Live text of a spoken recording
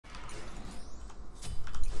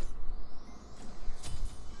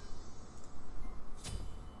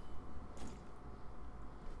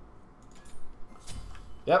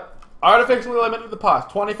Yep. Artificially limited to the pots.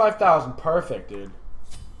 25,000. Perfect, dude.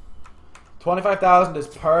 25,000 is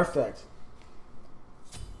perfect.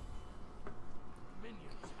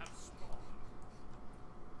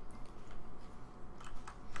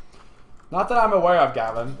 Not that I'm aware of,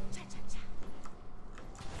 Gavin.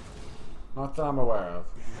 Not that I'm aware of.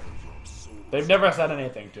 They've never said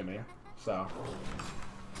anything to me, so.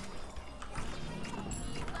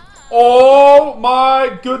 Oh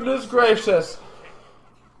my goodness gracious.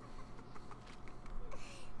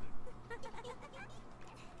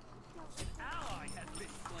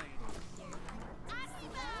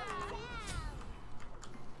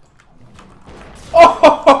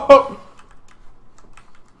 Oh!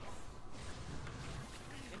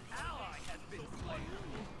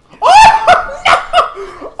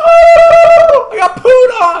 Oh, I got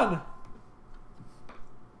pooed on!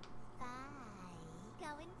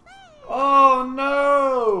 Oh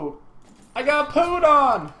no! I got pooed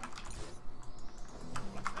on!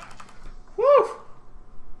 Woo!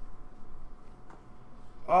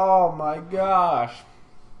 Oh my gosh.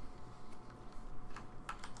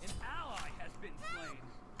 An ally has been slain.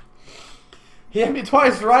 He hit me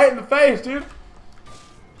twice right in the face, dude.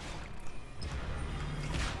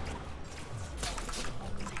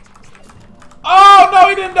 Oh no,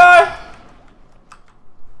 he didn't die!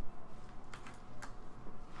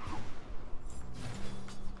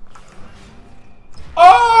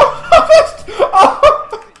 Oh!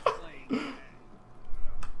 Oh!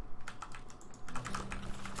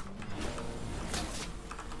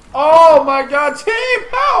 Oh my god, team,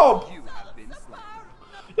 help!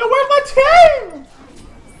 Yo, where's my team?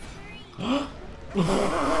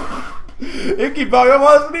 Icky Bug, I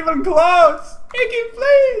wasn't even close! Icky,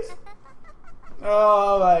 please!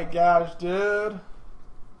 Oh my gosh, dude.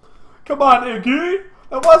 Come on, Icky!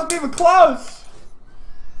 That wasn't even close!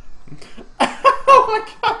 Oh my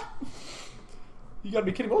god! You gotta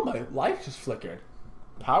be kidding me. Oh, my light just flickered.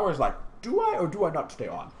 Power's like, do I or do I not stay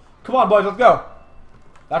on? Come on, boys, let's go!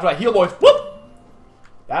 That's right, heal, boys. Whoop!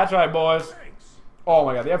 That's right, boys. Oh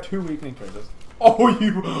my god, they have 2 weakening traces. Oh,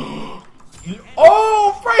 you...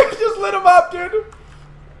 Oh, Frank just lit him up, dude!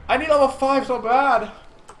 I need level 5 so bad.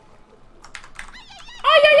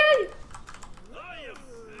 Ay, ay, ay!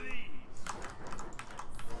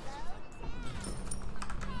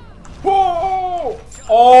 Whoa!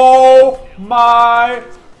 Oh my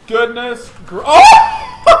goodness!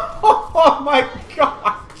 Oh my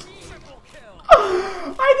gosh!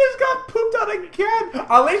 I just got pooped on again!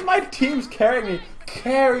 At least my team's carrying me.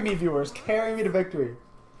 Carry me, viewers. Carry me to victory.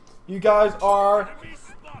 You guys are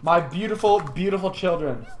my beautiful, beautiful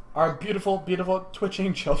children. Our beautiful, beautiful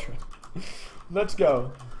twitching children. Let's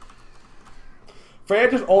go. Freya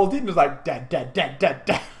just ulted and was like, dead, dead, dead, dead,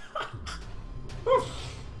 dead.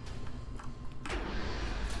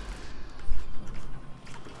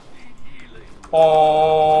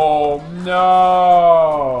 Oh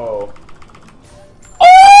no!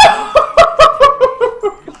 Oh!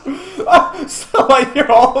 So like your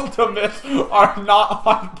ultimates are not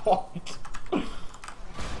on point.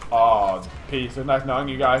 Oh, peace. It's nice knowing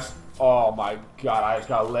you guys. Oh my god, I just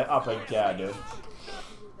got lit up again, dude.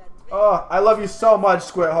 Oh, I love you so much,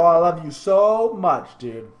 Squirthole. I love you so much,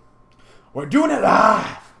 dude. We're doing it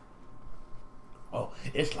live. Oh,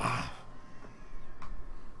 it's live.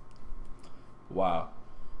 Wow.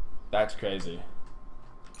 That's crazy.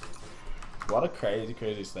 What a crazy,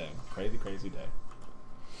 crazy thing. Crazy, crazy day.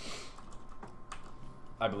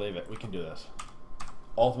 I believe it. We can do this.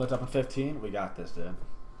 Ultimate's up in 15. We got this, dude.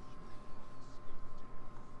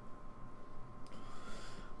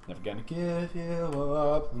 Never gonna give you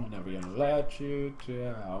up. Never gonna let you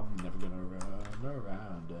down. Never gonna run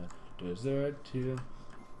around and desert you.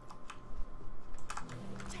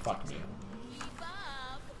 Fuck me.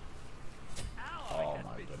 Oh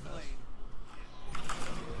my goodness.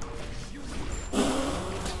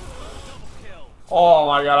 Oh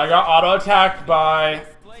my god, I got auto attacked by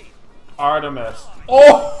Artemis.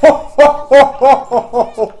 Oh!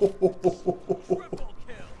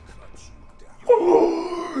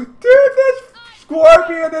 Dude, this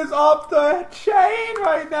Scorpion is off the chain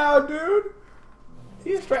right now, dude.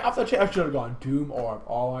 He's straight off the chain. I should have gone Doom Orb.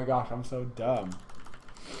 Oh my gosh, I'm so dumb.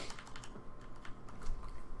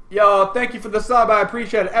 Yo, thank you for the sub. I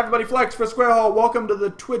appreciate it. Everybody flex for Squarehole. Welcome to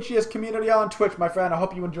the Twitchiest community on Twitch, my friend. I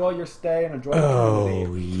hope you enjoy your stay and enjoy the community.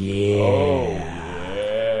 Oh, yeah. Oh,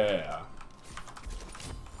 yeah.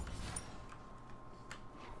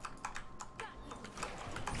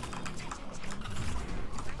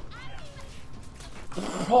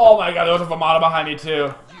 Oh my god, there was a Vamata behind me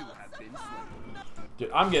too.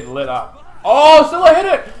 Dude, I'm getting lit up. Oh, still hit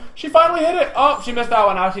it! She finally hit it. Oh, she missed that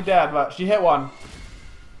one. Now she's dead, but she hit one.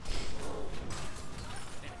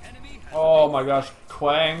 Oh my gosh.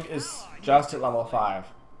 Quang is just at level 5.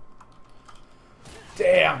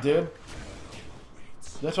 Damn, dude.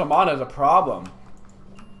 This Ramana is a problem.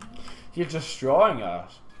 He's destroying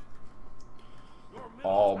us.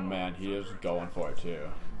 Oh man, he is going for it too.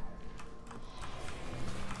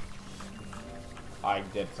 I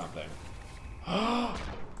did something.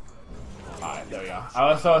 Alright, there we go. I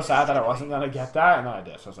was so sad that I wasn't gonna get that, and then I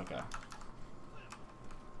did, so it's okay.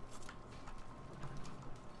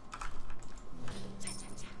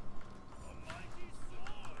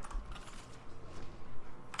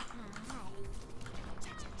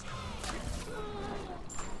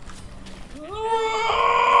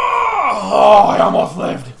 Oh, I almost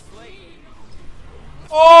lived.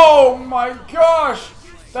 Oh my gosh!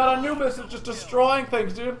 That Anubis is just destroying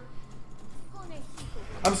things, dude.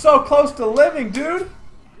 I'm so close to living, dude.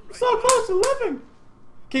 I'm so close to living.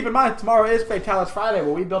 Keep in mind, tomorrow is Fatalis Friday,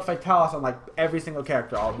 where we build Fatalis on like every single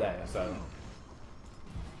character all day.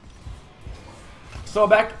 So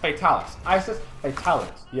back to Fatalis. Isis,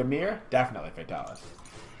 Fatalis. Ymir, definitely Fatalis.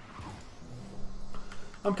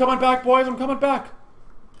 I'm coming back, boys. I'm coming back.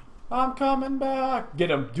 I'm coming back.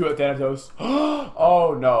 Get him. Do it, Thanatos.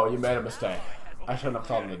 Oh no, you made a mistake. I shouldn't have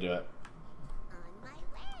told him to do it.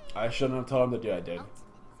 I shouldn't have told him to do it, dude.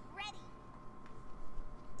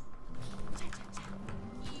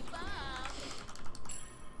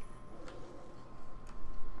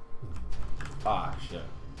 Ah, shit. Your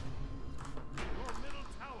middle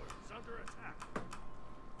tower is under attack.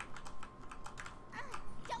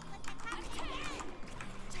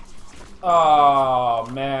 Oh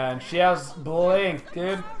man, she has blink,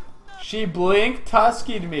 dude. She blink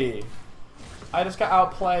tuskied me. I just got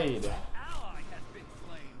outplayed. Ally has been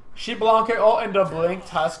slain. She blonked ult into blink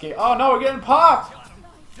tusky. Oh no, we're getting popped.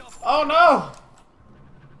 Oh no.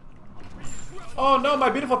 Oh no,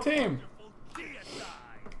 my beautiful team.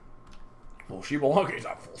 Well, she belongs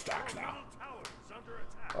up full stacks now.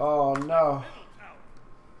 Oh no.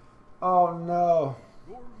 Oh no.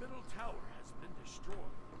 Your middle tower has been destroyed.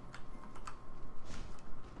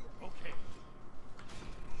 Okay.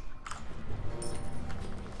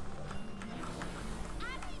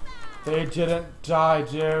 They didn't die,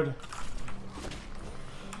 dude.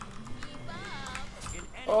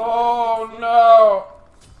 Oh no.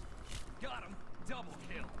 Got him. Double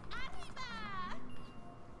kill.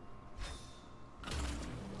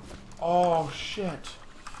 Oh shit.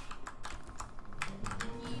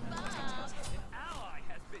 An ally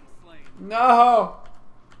has been slain. No.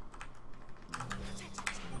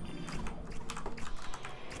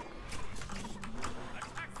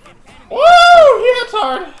 Woo! He hits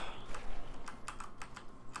hard.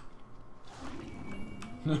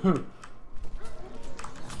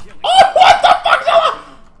 Oh, what the fuck?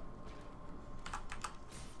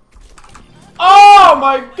 Oh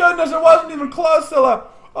my goodness, it wasn't even close, Scylla.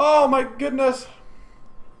 Oh my goodness.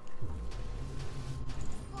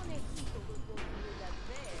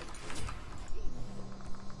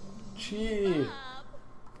 Gee.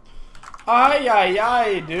 Ay, ay,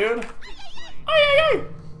 ay, dude. Ay, ay, ay.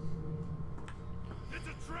 It's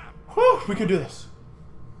a trap. Whew, we can do this.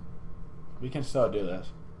 We can still do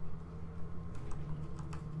this.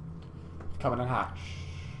 Coming in hot.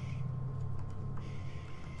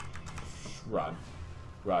 Run.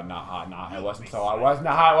 Run, not hot, not. It wasn't so hot. It wasn't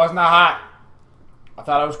hot, it wasn't hot. I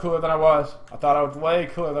thought I was cooler than I was. I thought I was way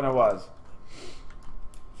cooler than I was.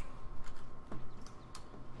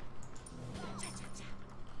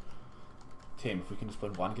 Team, if we can just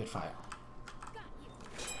win one good fight.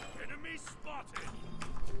 Enemy spotted.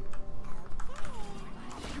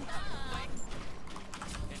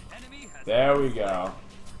 An enemy has There we go.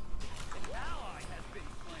 An ally has been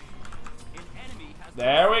slain. An enemy has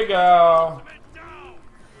There we go. been down.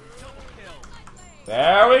 Double kill.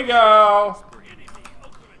 There we go. Enemy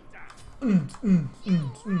ultimate down.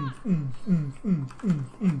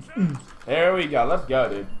 There we go. Let's go,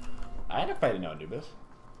 dude. I ain't afraid of no Anubis.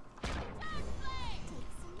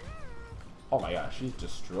 Oh my gosh, she's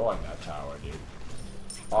destroying that tower, dude.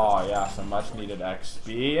 Oh yeah, some much needed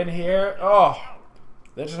XP in here. Oh,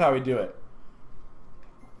 this is how we do it.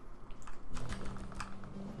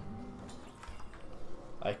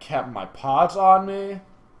 I kept my pods on me.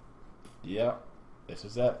 Yep, this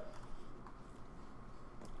is it.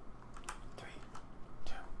 3,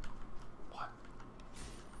 2, 1.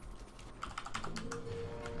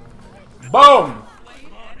 Boom! Slain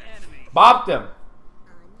an enemy. Bopped him.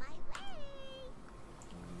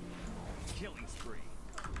 Killing spree.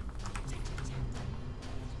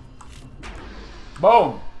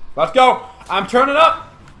 Boom. Let's go. I'm turning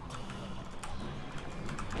up.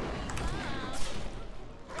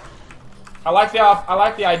 I like the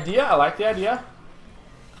idea. I like the idea.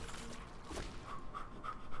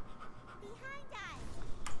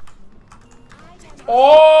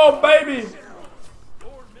 Oh baby!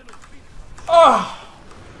 Ah!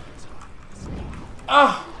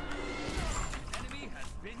 Ah!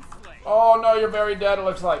 Oh no, you're very dead. It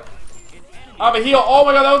looks like. I have a heal. Oh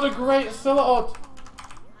my god, that was a great Scylla ult.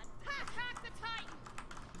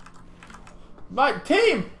 My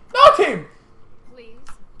team! No team! Please.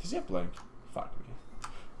 Does he have blink? Fuck me.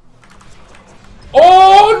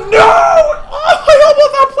 Oh no! Oh, I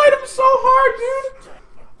almost outplayed him so hard, dude!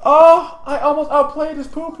 Oh, I almost outplayed his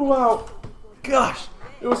poo-poo out. Gosh,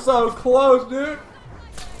 it was so close, dude.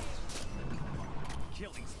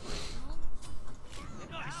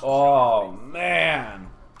 Oh man.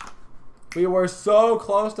 We were so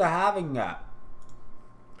close to having that.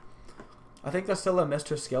 I think there's still a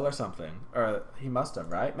Mr. Skill or something. Or he must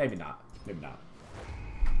have, right? Maybe not. Maybe not.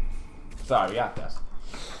 Sorry, we got this.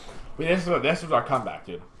 This was our comeback,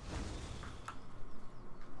 dude.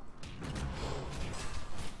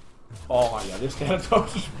 Oh my god, this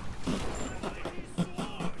Thanatos.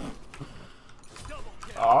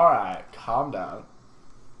 Alright, calm down.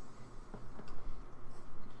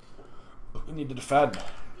 We need to defend.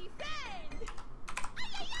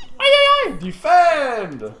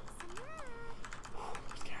 Defend! I'm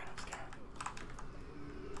scared.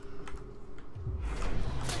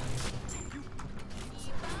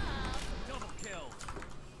 Double kill.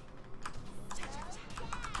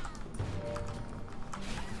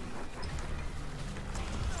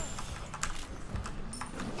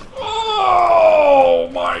 Oh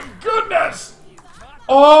my goodness!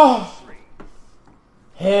 Oh!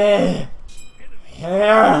 Hey!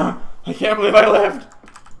 Yeah! I can't believe I lived!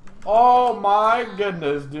 Oh my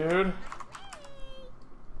goodness, dude.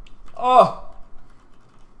 Oh.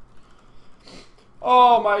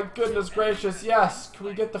 Oh my goodness gracious, yes. Can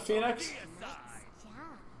we get the Phoenix?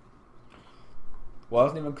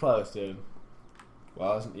 Wasn't even close, dude.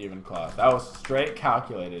 Wasn't even close. That was straight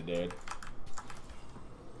calculated, dude.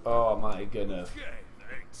 Oh my goodness.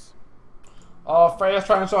 Oh, Freya's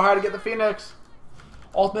trying so hard to get the Phoenix.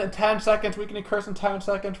 Ultimate in 10 seconds. We can curse in 10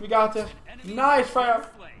 seconds. We got this. Nice, Freya.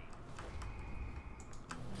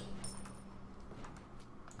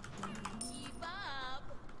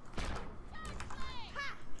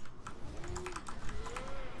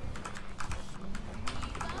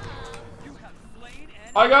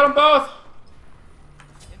 I got them both.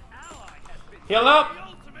 Heal up.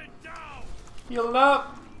 Heal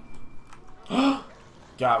up.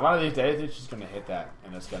 God, one of these days, it's just gonna hit that,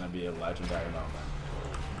 and it's gonna be a legendary moment.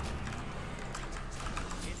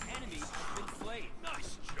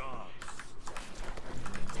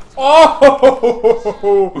 Oh!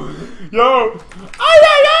 Yo!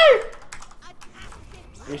 Ay!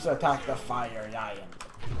 We should attack the fire giant.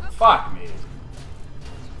 Fuck me.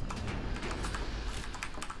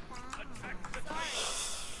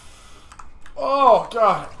 Oh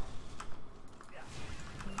god.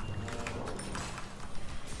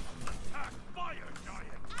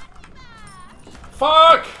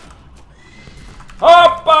 Fuck!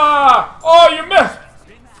 Hoppa! Oh, you missed!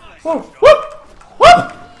 Whoop! Whoop!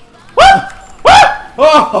 Whoop! Whoop! Whoop!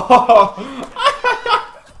 Oh!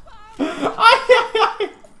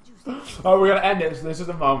 Oh, we're gonna end it. This is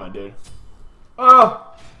the moment, dude.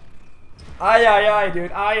 Oh! Ay, ay, ay,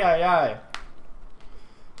 dude. Ay, ay, ay.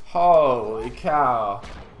 Holy cow.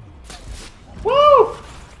 Woo!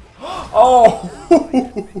 Oh!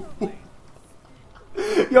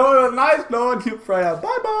 Yo, it was nice knowing you, Freya.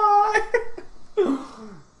 Bye-bye!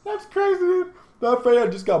 That's crazy, dude. That Freya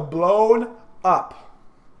just got blown up.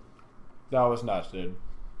 That was nuts, dude.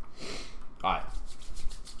 Alright.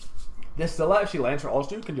 This Scylla, if she lands her ult,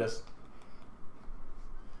 dude, can just...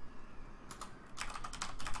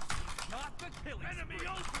 Enemy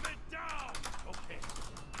ultimate down. Okay.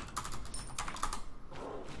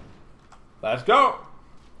 Let's go!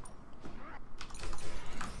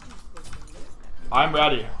 I'm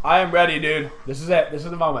ready. I am ready, dude. This is it. This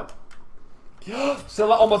is the moment.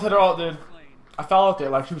 Scylla almost hit her ult, dude. I fell out there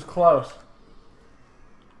like she was close.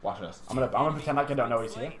 Watch this. I'm gonna pretend like I don't know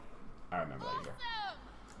he's here. I remember that you're.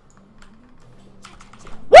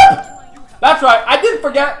 Woo! That's right. I didn't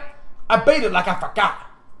forget. I baited like I forgot.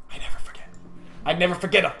 I never forget. I never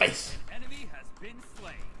forget a face. Enemy has been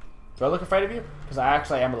slain. Do I look afraid of you? Because I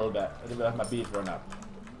actually am a little bit. I think my beads run up.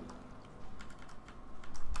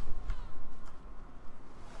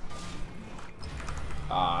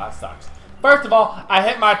 Ah, that sucks. First of all, I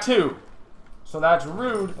hit my 2. So that's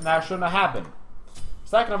rude, and that shouldn't have happened.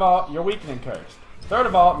 Second of all, you're weakening cursed. Third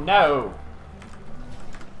of all, no.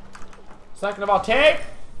 Second of all, take.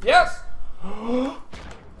 Yes.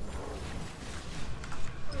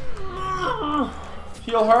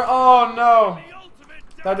 Heal her. Oh no.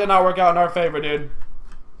 That did not work out in our favor, dude.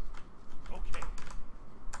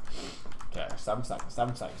 Okay, 7 seconds,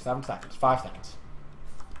 7 seconds, 7 seconds, 5 seconds.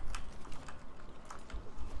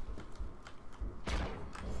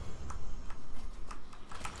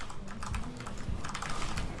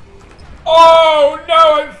 Oh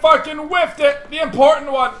no, I fucking whiffed it! The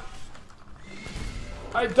important one!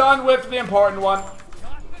 I done whiffed the important one.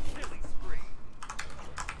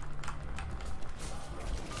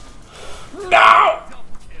 No!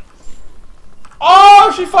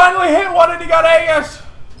 Oh, she finally hit one and he got Aegis!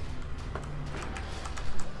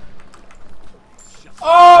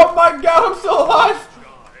 Oh my god, I'm still alive!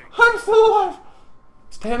 I'm still alive!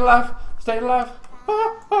 Stay alive! Stay alive!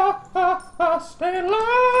 Stay alive!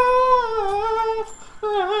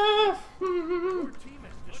 Your team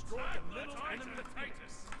has destroyed a middle enemy.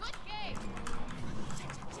 Good game.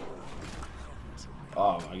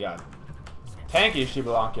 Oh my god. Tanky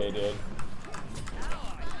Shibalanke, dude.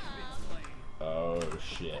 Oh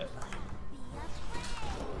shit.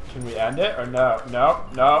 Can we end it or no? No,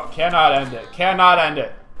 no, cannot end it. Cannot end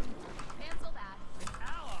it. Cancel that.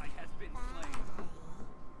 Ally has been slain.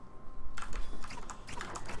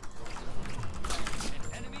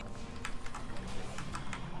 An enemy.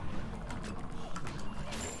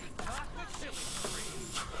 Chocolate killing spree.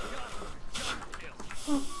 Kill.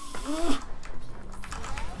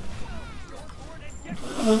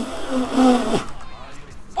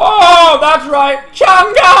 Oh, that's right.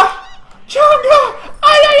 Changa! Changa!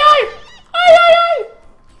 Ay, ay, ay! Ay, ay, ay!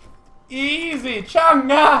 Easy,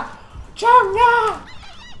 Changa! Changa!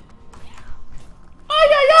 Ay,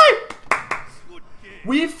 ay, ay!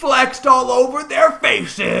 We flexed all over their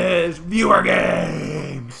faces! Viewer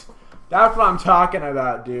games! That's what I'm talking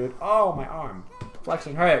about, dude. Oh, my arm.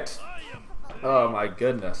 Flexing hurts. Oh, my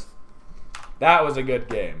goodness. That was a good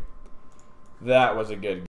game. That was a good game.